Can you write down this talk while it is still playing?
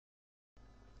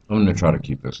I'm going to try to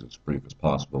keep this as brief as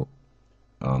possible.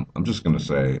 I'm just going to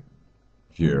say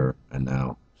here and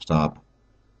now, stop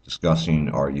discussing,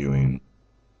 arguing,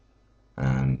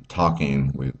 and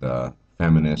talking with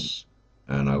feminists,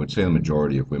 and I would say the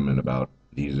majority of women about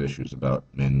these issues, about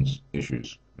men's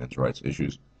issues, men's rights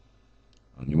issues.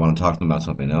 You want to talk to them about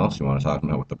something else? You want to talk to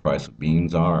them about what the price of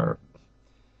beans are, or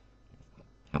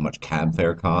how much cab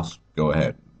fare costs? Go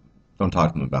ahead. Don't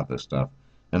talk to them about this stuff.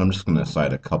 And I'm just going to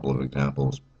cite a couple of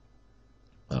examples,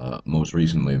 most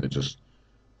recently, that just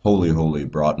wholly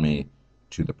brought me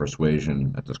to the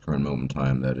persuasion at this current moment in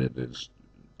time that it is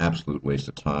absolute waste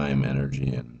of time,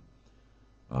 energy,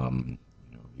 and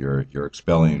you're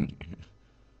expelling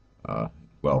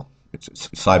well, it's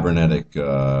cybernetic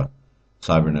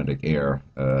air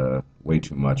way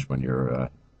too much when you're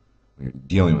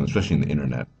dealing with, especially in the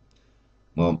internet.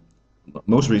 Well,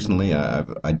 most recently,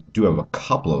 I do have a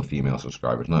couple of female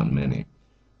subscribers, not many.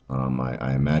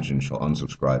 I imagine she'll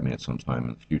unsubscribe me at some time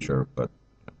in the future, but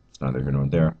it's neither here nor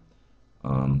there.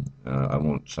 I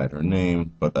won't cite her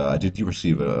name, but I did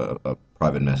receive a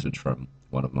private message from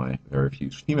one of my very few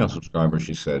female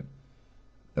subscribers.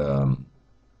 Um,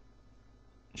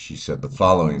 she said the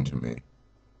following to me,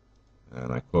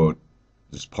 and I quote,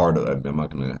 this is part of, I'm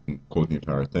not going to quote the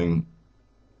entire thing,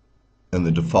 and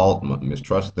the default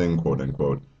mistrust thing, quote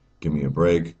unquote, give me a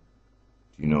break. Do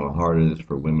you know how hard it is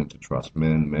for women to trust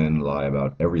men? Men lie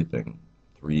about everything.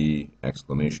 Three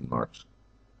exclamation marks.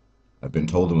 I've been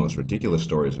told the most ridiculous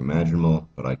stories imaginable,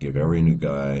 but I give every new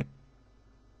guy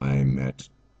I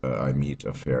meet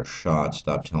a fair shot.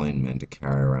 Stop telling men to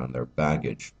carry around their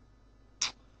baggage.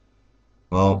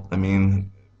 Well, I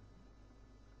mean,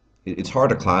 it's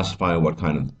hard to classify what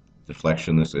kind of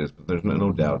deflection this is, but there's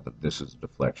no doubt that this is a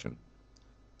deflection.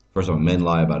 First of all, men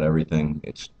lie about everything.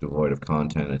 It's devoid of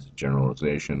content. It's a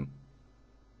generalization.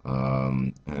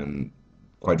 And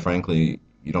quite frankly,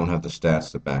 you don't have the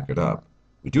stats to back it up.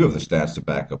 We do have the stats to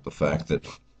back up the fact that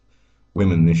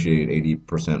women initiate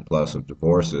 80% plus of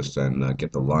divorces and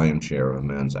get the lion's share of a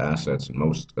man's assets in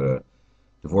most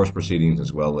divorce proceedings,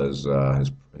 as well as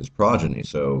his progeny.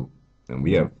 So, and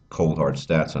we have cold hard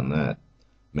stats on that.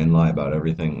 Men lie about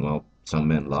everything. Well, some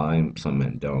men lie, and some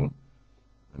men don't.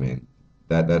 I mean,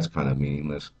 that's kind of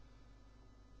meaningless.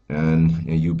 And you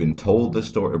know, you've been told the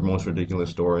story, most ridiculous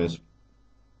stories.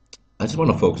 I just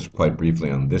want to focus quite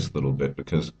briefly on this little bit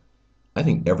because I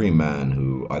think every man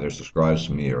who either subscribes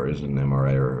to me or is an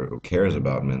MRA or who cares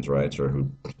about men's rights or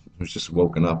who's just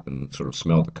woken up and sort of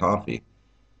smelled the coffee,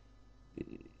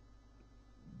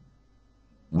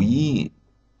 we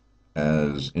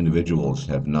as individuals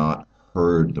have not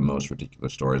heard the most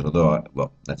ridiculous stories, although,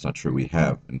 well, that's not true. We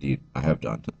have, indeed, I have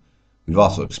done. We've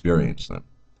also experienced them.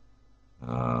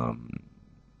 Um,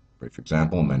 for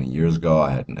example, many years ago,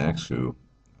 I had an ex who,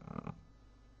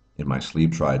 in my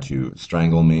sleep, tried to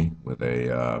strangle me with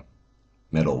a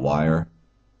metal wire,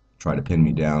 tried to pin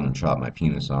me down and chop my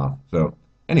penis off. So,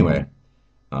 anyway,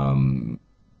 um,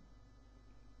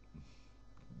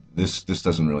 this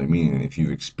doesn't really mean anything. If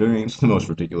you've experienced the most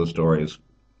ridiculous stories,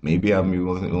 maybe I'll be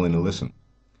willing to listen.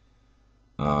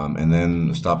 And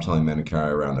then stop telling men to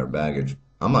carry around their baggage.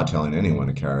 I'm not telling anyone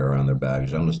to carry around their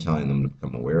baggage. I'm just telling them to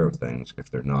become aware of things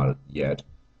if they're not yet,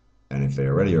 and if they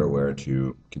already are aware,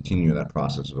 to continue that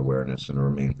process of awareness and to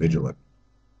remain vigilant.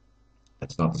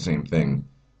 That's not the same thing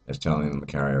as telling them to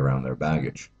carry around their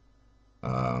baggage.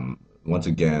 Once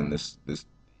again, this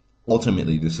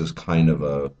ultimately this is kind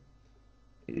of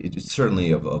it's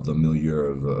certainly of the milieu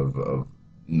of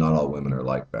not all women are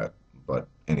like that. But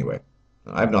anyway,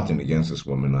 I have nothing against this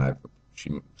woman.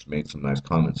 She's made some nice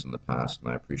comments in the past,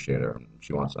 and I appreciate her. If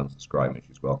she wants to unsubscribe me,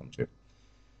 she's welcome to.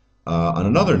 On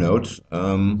another note,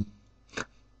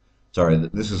 sorry,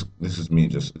 this is me.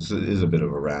 This is a bit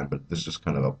of a rant, but this just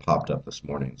kind of popped up this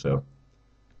morning. So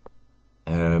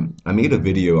I made a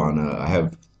video on. I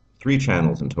have three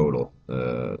channels in total.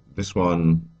 This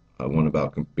one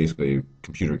about basically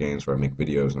computer games, where I make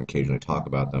videos and occasionally talk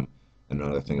about them.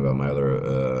 Another thing about my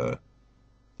other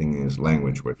thing is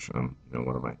language, which you know,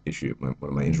 one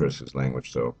of my interests is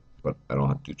language. So, but I don't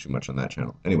have to do too much on that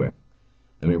channel. Anyway,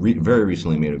 I mean, very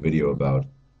recently made a video about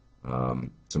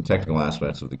some technical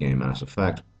aspects of the game Mass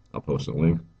Effect. I'll post a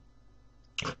link.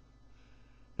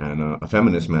 And a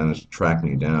feminist managed to track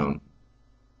me down.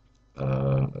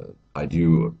 I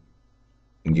do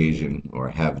engage in, or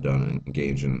have done,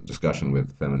 engage in discussion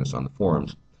with feminists on the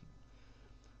forums.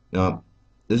 Now,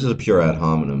 this is a pure ad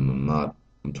hominem.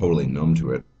 I'm totally numb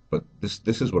to it. But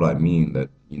this is what I mean, that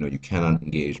you know, you cannot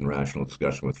engage in rational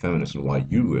discussion with feminists, and why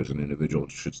you as an individual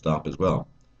should stop as well.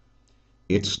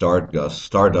 It's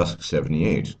Stardust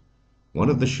 78, one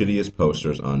of the shittiest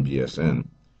posters on BSN.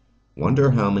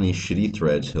 Wonder how many shitty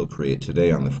threads he'll create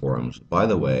today on the forums. By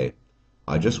the way,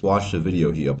 I just watched a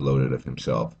video he uploaded of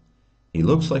himself. He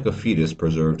looks like a fetus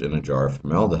preserved in a jar of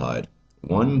formaldehyde.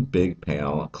 One big,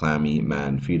 pale, clammy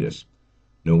man fetus.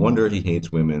 No wonder he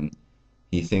hates women.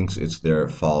 He thinks it's their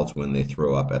fault when they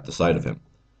throw up at the sight of him.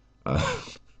 Uh,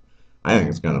 I think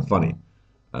it's kind of funny.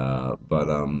 But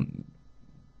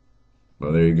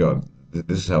well, there you go.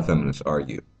 This is how feminists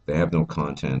argue. They have no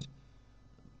content.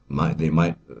 They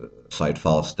might cite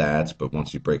false stats, but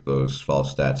once you break those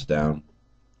false stats down,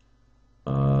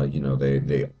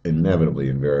 they inevitably,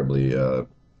 invariably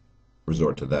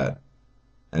resort to that.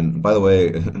 And by the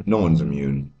way, no one's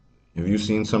immune. Have you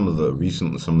seen some of the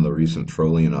recent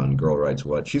trolling on Girl Writes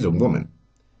What? She's a woman,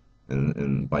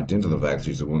 and by dint of the fact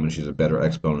she's a woman, she's a better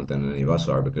exponent than any of us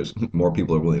are because more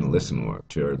people are willing to listen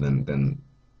to her than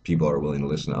people are willing to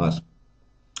listen to us.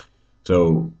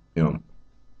 So,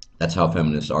 that's how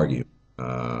feminists argue.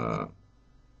 Uh,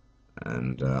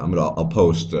 and I'll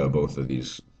post both of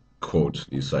these quotes,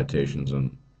 these citations on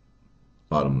the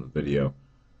bottom of the video.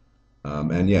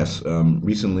 And yes,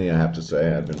 recently I have to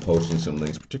say I've been posting some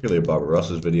links, particularly of Barbara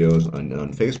Russ's videos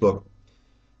on Facebook,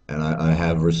 and I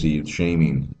have received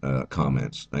shaming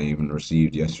comments. I even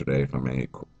received yesterday from a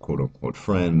quote unquote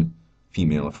friend,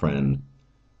 female friend,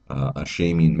 a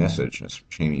shaming message, a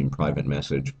shaming private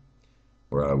message,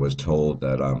 where I was told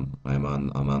that I'm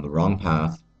on the wrong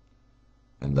path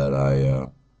and that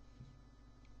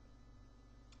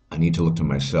I need to look to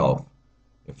myself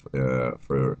if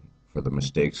for the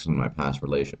mistakes in my past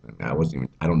relationship. I wasn't even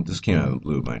I don't this came out of the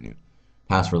blue, mind you.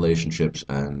 Past relationships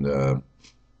and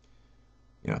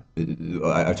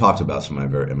I talked about some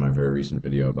in my very recent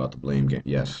video about the blame game.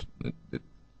 Yes,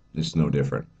 it's no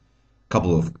different. A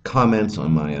couple of comments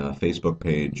on my Facebook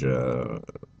page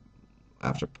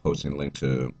after posting a link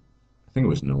to I think it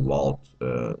was Nawalt,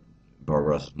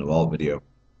 Barbara's Nawalt video.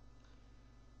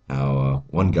 How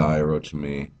one guy wrote to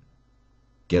me,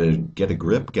 get a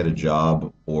grip, get a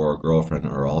job, or a girlfriend,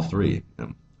 or all three.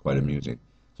 Quite amusing.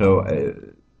 So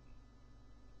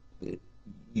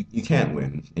you can't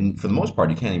win, and for the most part,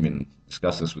 you can't even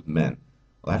discuss this with men.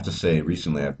 Well, I have to say,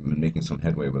 recently I've been making some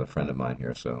headway with a friend of mine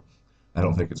here, so I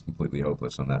don't think it's completely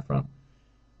hopeless on that front.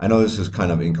 I know this is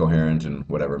kind of incoherent and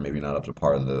whatever, maybe not up to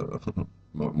par of the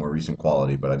more recent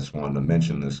quality, but I just wanted to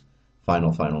mention this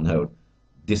final note.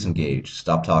 Disengage.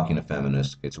 Stop talking to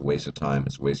feminists. It's a waste of time.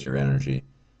 It's a waste of your energy.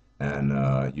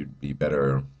 And you'd be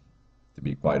better, to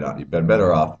be quite honest, you'd be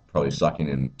better off probably sucking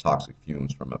in toxic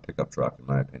fumes from a pickup truck, in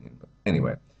my opinion. But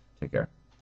anyway, take care.